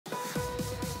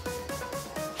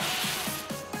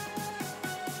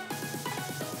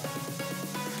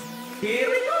Here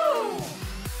we go!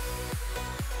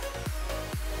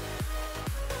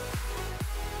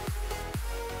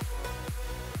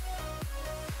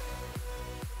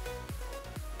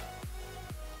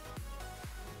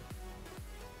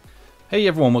 Hey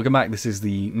everyone, welcome back. This is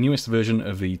the newest version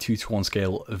of the 2:1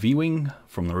 scale V-wing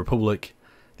from the Republic.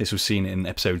 This was seen in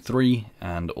episode 3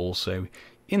 and also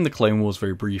in the Clone Wars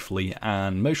very briefly,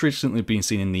 and most recently been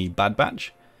seen in the Bad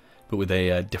Batch, but with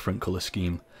a different colour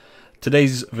scheme.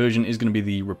 Today's version is going to be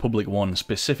the Republic one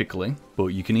specifically, but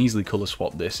you can easily colour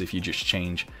swap this if you just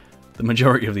change the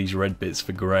majority of these red bits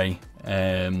for grey.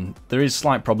 There is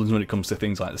slight problems when it comes to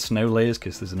things like the snow layers,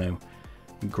 because there's no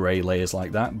grey layers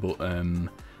like that, but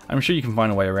I'm sure you can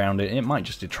find a way around it. It might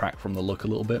just detract from the look a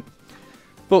little bit.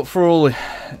 But for all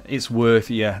it's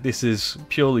worth, yeah, this is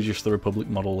purely just the Republic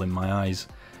model in my eyes,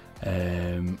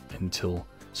 until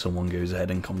someone goes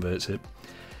ahead and converts it.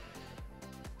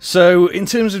 So, in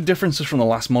terms of differences from the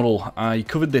last model, I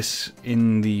covered this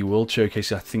in the World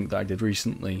Showcase I think that I did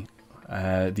recently.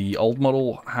 The old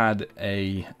model had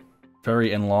a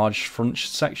very enlarged front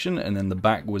section, and then the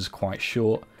back was quite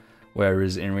short.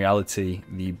 Whereas in reality,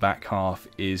 the back half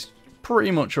is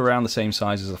pretty much around the same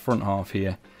size as the front half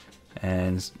here.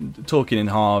 And talking in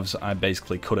halves, I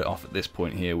basically cut it off at this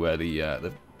point here, where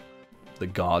the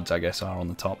guards, I guess, are on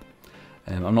the top.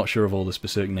 I'm not sure of all the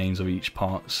specific names of each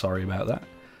part. Sorry about that.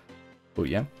 But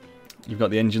yeah, you've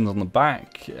got the engines on the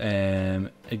back.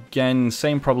 Again,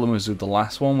 same problem as with the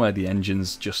last one, where the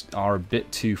engines just are a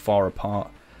bit too far apart.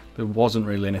 There wasn't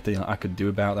really anything I could do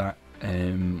about that.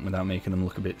 Without making them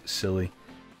look a bit silly,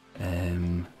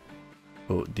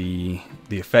 but the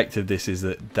effect of this is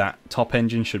that top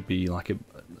engine should be like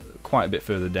quite a bit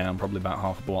further down, probably about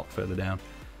half a block further down.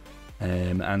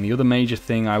 And the other major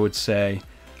thing I would say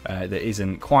that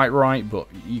isn't quite right, but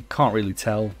you can't really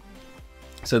tell.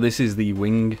 So this is the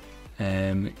wing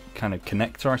kind of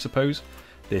connector, I suppose.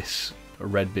 This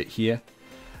red bit here.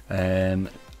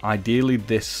 Ideally,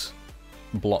 this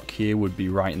block here would be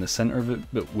right in the center of it,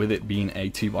 but with it being a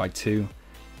 2x2,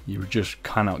 you just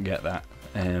cannot get that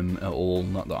at all,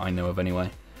 not that I know of anyway.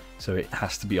 So it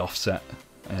has to be offset,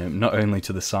 not only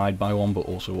to the side by one, but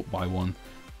also up by one.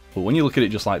 But when you look at it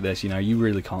just like this, you know, you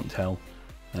really can't tell.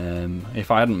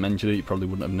 If I hadn't mentioned it, you probably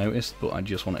wouldn't have noticed, but I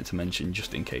just wanted to mention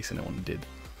just in case anyone did.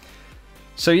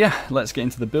 So yeah, let's get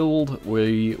into the build.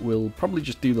 We will probably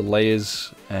just do the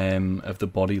layers of the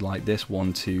body like this,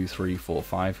 1, 2, 3, 4,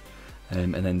 5.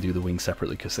 And then do the wings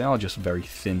separately, because they are just very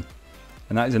thin.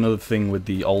 And that is another thing with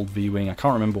the old V-wing. I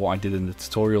can't remember what I did in the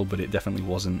tutorial, but it definitely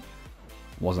wasn't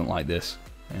like this.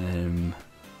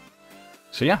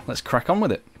 So yeah, let's crack on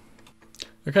with it.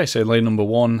 Okay, so layer number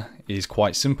 1 is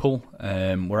quite simple.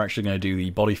 We're actually going to do the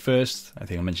body first. I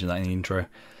think I mentioned that in the intro.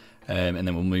 And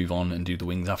then we'll move on and do the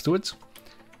wings afterwards.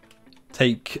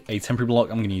 Take a temporary block.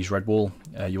 I'm going to use red wool.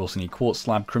 You also need quartz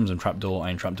slab, crimson trapdoor,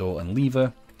 iron trapdoor, and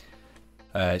lever.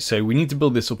 So we need to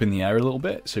build this up in the air a little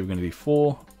bit, so we're going to do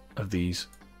 4 of these,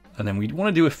 and then we want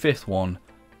to do a 5th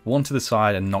one to the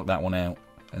side and knock that one out,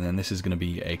 and then this is going to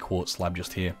be a quartz slab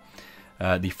just here.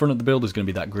 The front of the build is going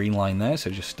to be that green line there, so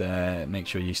just make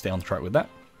sure you stay on track with that.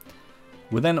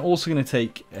 We're then also going to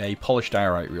take a polished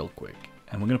diorite real quick,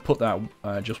 and we're going to put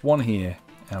that just one here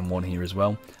and one here as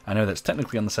well. I know that's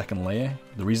technically on the second layer.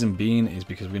 The reason being is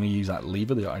because we're going to use that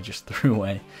lever that I just threw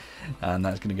away, and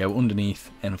that's going to go underneath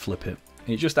and flip it.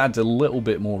 It just adds a little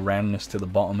bit more roundness to the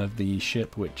bottom of the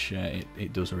ship, which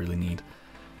it does really need.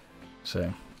 So,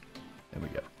 there we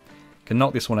go. Can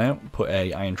knock this one out, put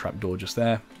a iron trapdoor just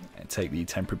there, and take the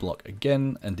temporary block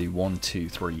again, and do 1, 2,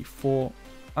 3, 4,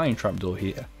 iron trapdoor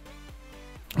here.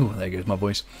 Oh, there goes my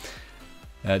voice.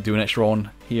 Do an extra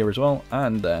one here as well,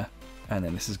 and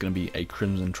then this is going to be a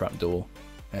crimson trapdoor.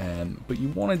 But you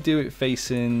want to do it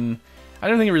facing... I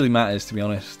don't think it really matters, to be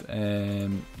honest.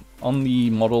 On the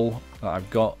model that I've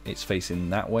got, it's facing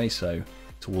that way, so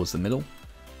towards the middle.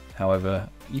 However,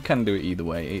 you can do it either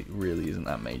way. It really isn't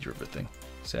that major of a thing.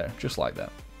 So, just like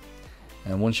that.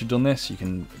 And once you've done this, you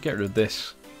can get rid of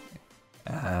this,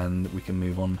 and we can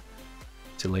move on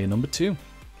to layer number 2.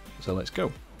 So let's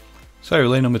go. So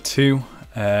layer number 2,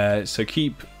 so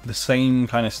keep the same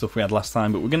kind of stuff we had last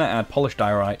time, but we're going to add polished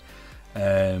diorite,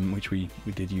 which we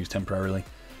did use temporarily.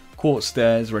 Quartz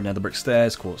stairs, red nether brick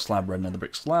stairs, quartz slab, red nether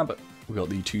brick slab. We've got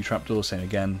the 2 trapdoors, same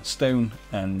again, stone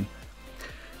and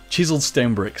chiseled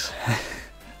stone bricks.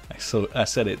 I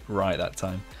said it right that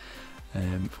time,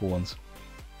 for once.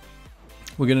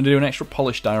 We're going to do an extra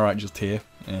polished diorite just here,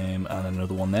 and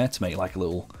another one there to make like a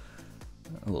little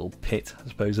pit, I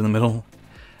suppose, in the middle.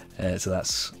 So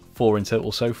that's 4 in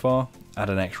total so far.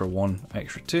 Add an extra 1,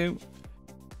 extra 2.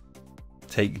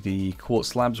 Take the quartz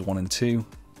slabs 1 and 2.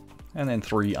 and then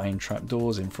 3 iron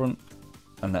trapdoors in front,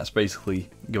 and that's basically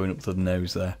going up to the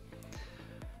nose there.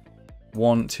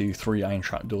 1, 2, 3 iron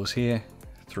trapdoors here,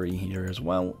 3 here as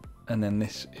well, and then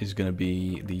this is going to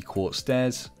be the quartz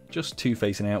stairs, just 2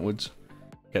 facing outwards.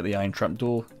 Get the iron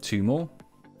trapdoor, 2 more,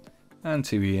 and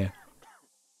 2 here,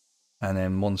 and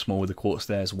then once more with the quartz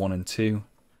stairs, 1 and 2.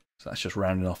 So that's just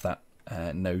rounding off that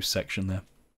nose section there.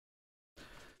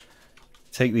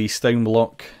 Take the stone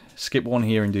block, skip 1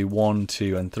 here and do 1,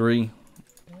 2 and 3,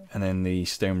 and then the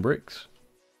stone bricks.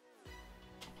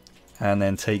 And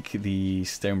then take the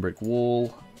stone brick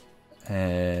wall,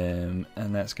 and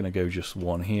that's going to go just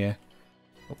 1 here,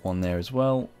 1 there as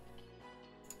well.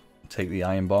 Take the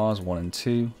iron bars, 1 and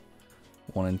 2,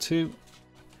 1 and 2,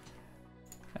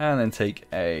 and then take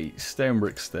a stone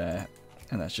brick stair,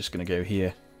 and that's just going to go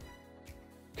here,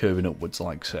 curving upwards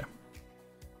like so.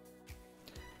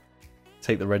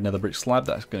 Take the red nether brick slab,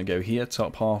 that's going to go here,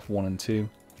 top half, 1 and 2.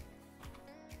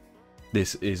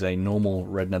 This is a normal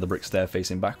red nether brick stair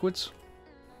facing backwards,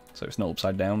 so it's not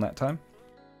upside down that time.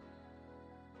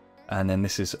 And then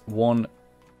this is 1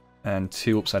 and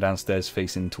 2 upside down stairs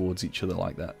facing towards each other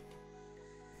like that.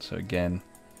 So again,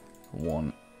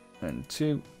 1 and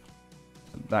 2.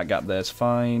 That gap there's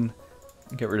fine.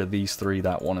 Get rid of these 3,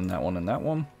 that one and that one and that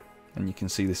one. And you can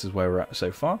see this is where we're at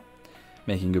so far.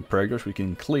 Making good progress. We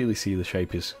can clearly see the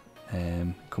shape is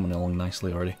coming along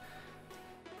nicely already.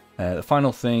 The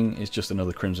final thing is just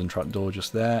another crimson trapdoor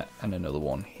just there, and another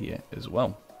one here as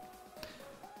well.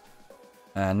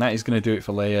 And that is going to do it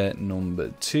for layer number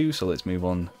 2, so let's move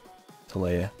on to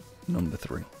layer number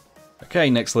 3. Okay,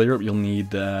 next layer up you'll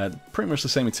need pretty much the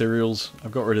same materials.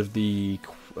 I've got rid of the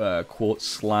quartz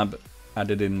slab,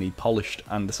 added in the polished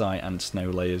andesite and snow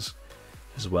layers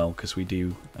as well, because we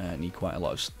do need quite a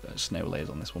lot of snow layers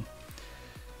on this one.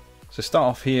 So start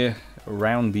off here,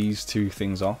 round these 2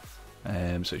 things off,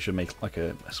 so it should make like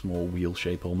a small wheel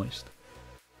shape almost.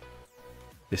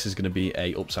 This is going to be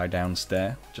a upside down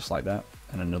stair, just like that,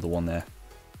 and another one there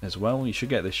as well. You should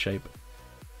get this shape.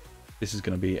 This is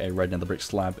going to be a red nether brick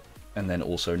slab, and then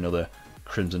also another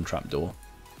crimson trapdoor.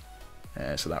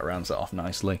 So that rounds that off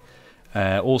nicely.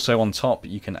 Also on top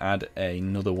you can add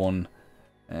another one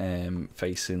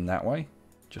facing that way,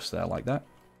 just there like that.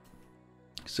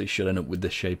 So you should end up with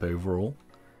this shape overall.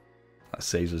 That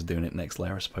saves us doing it next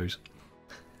layer, I suppose.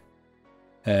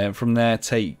 From there,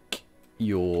 take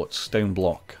your stone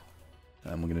block,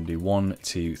 and we're going to do 1,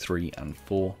 2, 3 and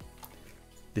 4.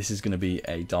 This is going to be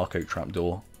a dark oak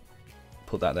trapdoor.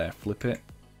 Put that there, flip it,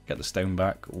 get the stone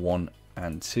back, 1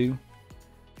 and 2.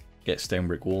 Get stone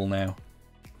brick wall now.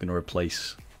 I'm going to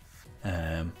replace we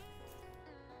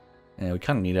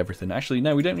kind of need everything. Actually,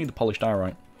 no, we don't need the polished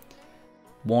iron.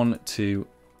 1, 2,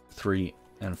 3,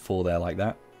 and 4 there like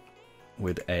that.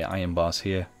 With a iron bars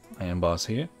here, iron bars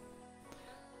here.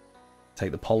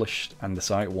 Take the polished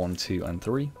andesite, 1, 2, and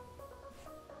 3.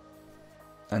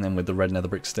 And then with the red nether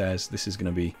brick stairs, this is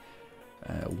going to be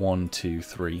 1, 2,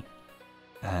 3,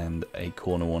 and a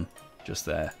corner one just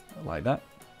there like that.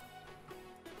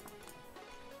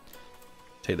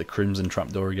 Take the crimson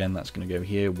trapdoor again, that's going to go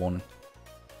here, 1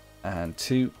 and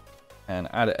 2, and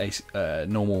add a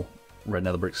normal red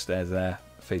nether brick stairs there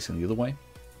facing the other way,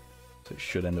 so it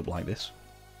should end up like this.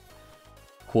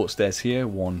 Quartz stairs here,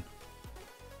 1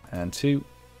 and 2,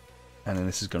 and then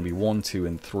this is going to be 1, 2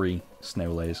 and 3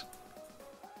 snow layers.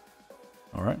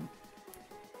 Alright.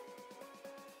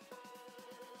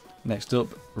 Next up,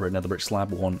 red nether brick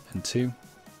slab, 1 and 2,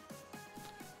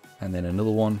 and then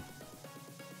another one,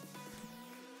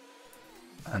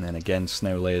 and then again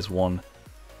snow layers, 1,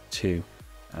 2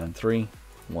 and 3,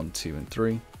 1, 2 and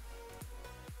 3.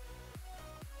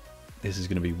 This is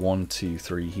going to be 1, 2,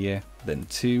 3 here, then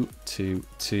 2, 2,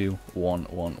 2, 1,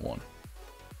 1, 1.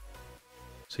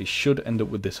 So you should end up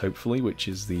with this hopefully, which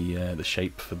is the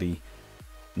shape for the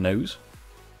nose.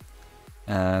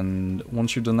 And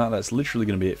once you've done that, that's literally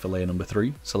going to be it for layer number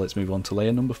 3. So let's move on to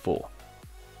layer number 4.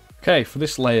 Okay, for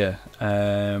this layer,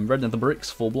 red nether bricks,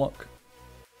 full block.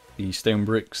 The stone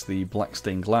bricks, the black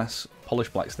stained glass,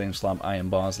 polished black stained slab, iron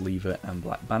bars, lever, and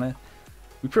black banner.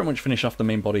 We pretty much finish off the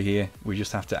main body here. We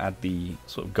just have to add the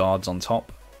sort of guards on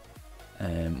top,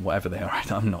 whatever they are,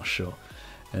 I'm not sure.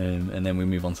 And then we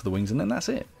move on to the wings, and then that's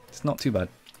it. It's not too bad.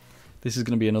 This is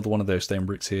going to be another one of those stone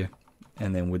bricks here,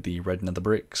 and then with the red nether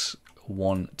bricks,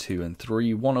 1, 2, and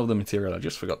 3. One of the material I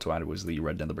just forgot to add was the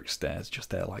red nether brick stairs, just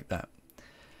there like that.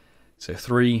 So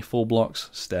 3 full blocks,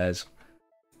 stairs,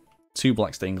 2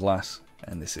 black stained glass,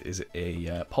 and this is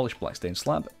a polished black stained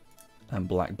slab, and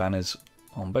black banners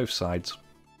on both sides.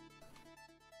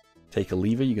 Take a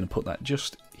lever, you're going to put that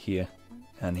just here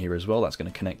and here as well. That's going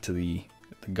to connect to the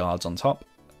guards on top.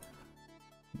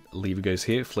 lever goes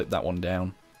here, flip that one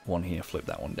down, one here, flip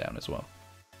that one down as well.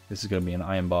 This is going to be an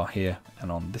iron bar here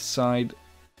and on this side,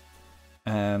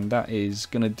 and that is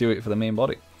going to do it for the main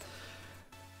body.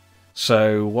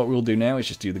 So what we'll do now is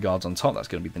just do the guards on top. That's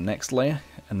going to be the next layer,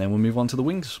 and then we'll move on to the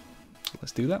wings. So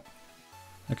let's do that.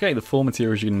 Okay, the four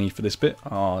materials you're going to need for this bit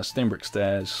are stone brick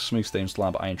stairs, smooth stone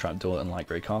slab, iron trap door, and light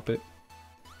grey carpet.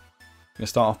 I'm going to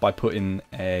start off by putting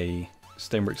a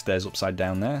stone brick stairs upside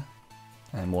down there,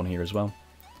 and one here as well.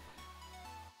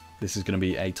 This is going to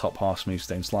be a top half smooth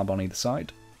stone slab on either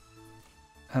side.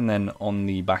 And then on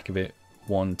the back of it,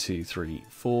 1, 2, 3,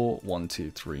 4, 1,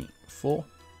 2, 3, 4.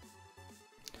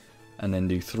 And then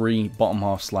do 3 bottom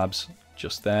half slabs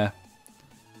just there,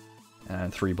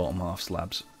 and 3 bottom half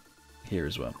slabs here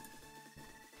as well.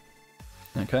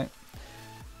 Okay.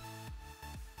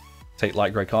 Take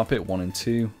light grey carpet, 1 and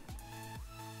 2.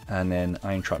 And then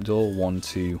iron trap door, 1,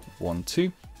 2, 1,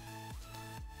 2.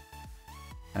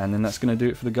 And then that's going to do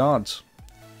it for the guards.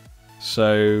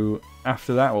 So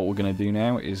after that, what we're going to do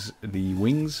now is the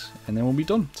wings, and then we'll be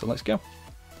done. So let's go.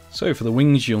 So for the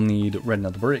wings, you'll need red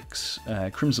nether bricks,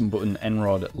 crimson button, end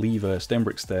rod, lever, stone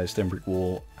brick stairs, stone brick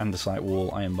wall, andesite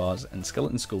wall, iron bars, and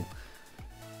skeleton skull.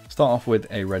 Start off with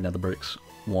a red nether bricks,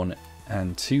 1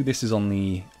 and 2. This is on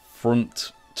the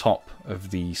front top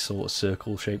of the sort of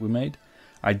circle shape we made.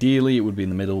 Ideally, it would be in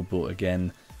the middle, but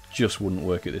again, just wouldn't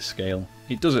work at this scale.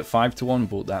 It does at 5:1,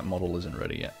 but that model isn't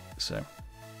ready yet, so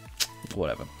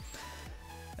whatever.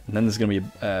 And then there's going to be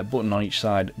a button on each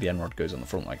side. The end rod goes on the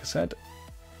front, like I said.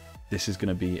 This is going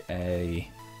to be a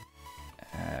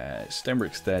stone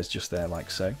brick stairs just there,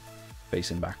 like so,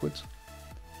 facing backwards.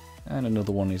 And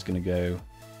another one is going to go,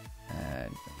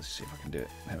 let's see if I can do it.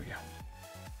 There we go.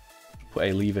 Put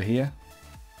a lever here,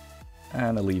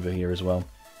 and a lever here as well.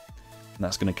 And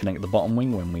that's going to connect the bottom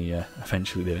wing when we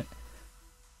eventually do it.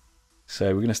 So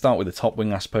we're going to start with the top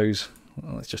wing, I suppose.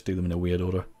 Well, let's just do them in a weird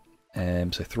order.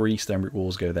 So 3 stone brick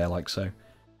walls go there like so,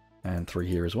 and 3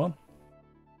 here as well.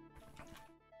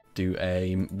 Do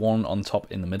a 1 on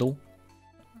top in the middle,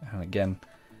 and again,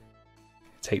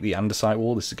 take the andesite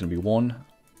wall. This is going to be 1,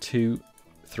 2,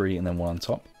 3, and then 1 on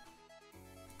top.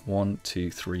 1, 2,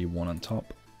 3, 1 on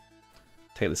top.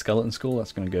 Take the skeleton skull.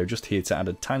 That's going to go just here to add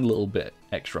a tiny little bit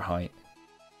extra height.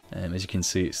 As you can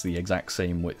see, it's the exact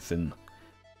same width and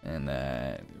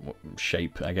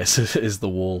shape, I guess, as the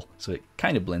wall, so it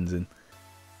kind of blends in.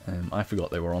 I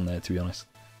forgot they were on there, to be honest.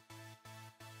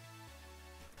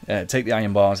 Take the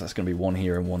iron bars. That's going to be 1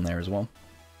 here and 1 there as well.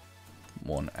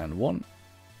 1 and 1,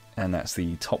 and that's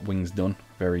the top wings done.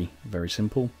 Very, very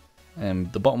simple.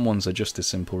 The bottom ones are just as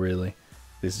simple, really.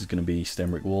 This is going to be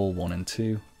stone brick wall, 1 and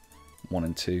 2, 1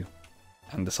 and 2,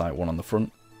 andesite 1 on the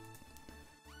front.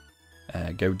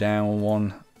 Go down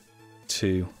 1,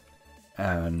 2,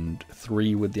 and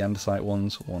 3 with the andesite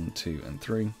ones, 1, 2, and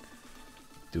 3.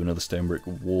 Do another stone brick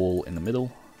wall in the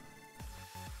middle,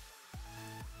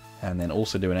 and then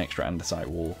also do an extra andesite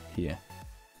wall here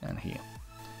and here.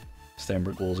 Stone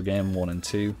brick walls again, 1 and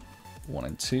 2, 1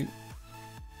 and 2.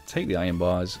 Take the iron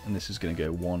bars, and this is going to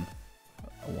go 1,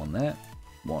 1 there,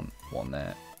 1, 1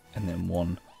 there, and then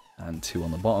 1 and 2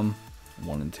 on the bottom,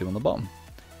 1 and 2 on the bottom.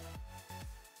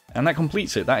 And that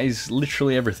completes it. That is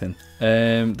literally everything.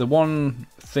 The one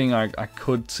thing I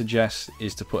could suggest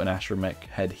is to put an astromech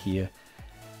head here.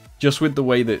 Just with the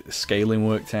way that the scaling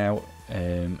worked out,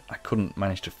 I couldn't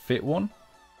manage to fit one.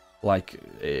 Like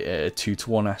a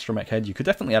 2:1 astromech head. You could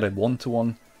definitely add a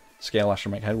 1:1 scale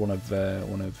astromech head. One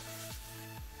of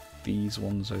these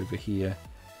ones over here,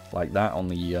 like that on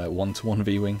the 1:1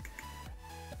 V-wing.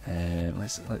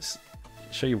 Let's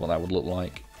show you what that would look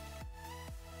like.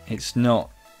 It's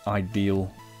not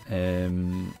ideal.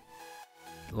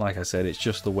 Like I said, it's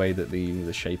just the way that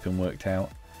the shaping worked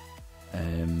out.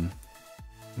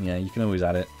 Yeah, you can always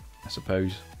add it, I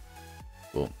suppose,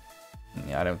 but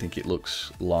yeah, I don't think it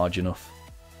looks large enough.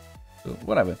 But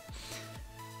whatever.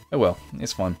 Oh well,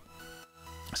 it's fine.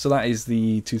 So that is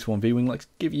the 2:1 V-wing. Let's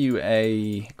give you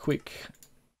a quick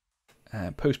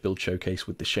post-build showcase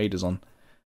with the shaders on.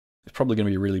 It's probably going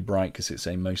to be really bright because it's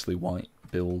a mostly white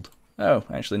build. Oh,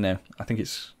 actually no, I think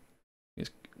it's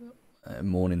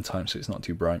morning time, so it's not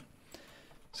too bright.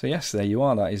 So yes, there you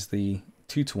are. That is the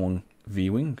 2:1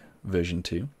 V-wing version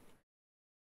 2.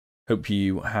 Hope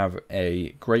you have a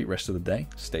great rest of the day.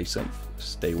 Stay safe,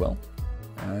 stay well,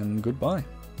 and goodbye.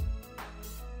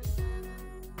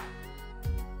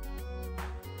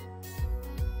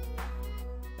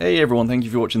 Hey everyone, thank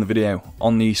you for watching the video.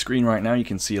 On the screen right now you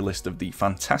can see a list of the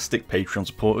fantastic Patreon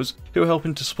supporters who are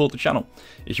helping to support the channel.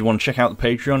 If you want to check out the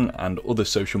Patreon and other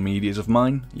social medias of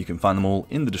mine, you can find them all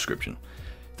in the description.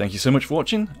 Thank you so much for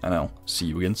watching, and I'll see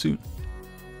you again soon.